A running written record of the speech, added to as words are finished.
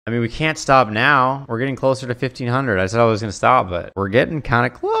I mean, we can't stop now. We're getting closer to 1500. I said I was going to stop, but we're getting kind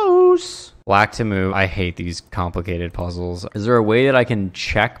of close. Black to move. I hate these complicated puzzles. Is there a way that I can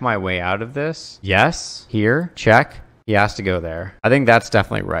check my way out of this? Yes. Here. Check. He has to go there. I think that's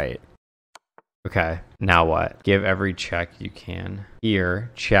definitely right. Okay. Now what? Give every check you can.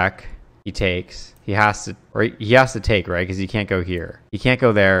 Here. Check. He takes. He has to take, right? Because he can't go here. He can't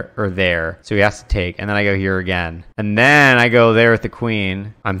go there or there. So he has to take. And then I go here again. And then I go there with the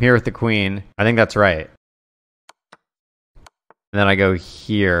queen. I'm here with the queen. I think that's right. And then I go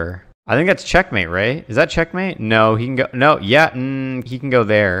here. I think that's checkmate, right? Is that checkmate? No, he can go. No, yeah, he can go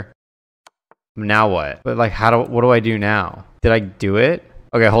there. Now what? But like, what do I do now? Did I do it?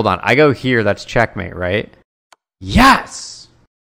 Okay, hold on. I go here. That's checkmate, right? Yes!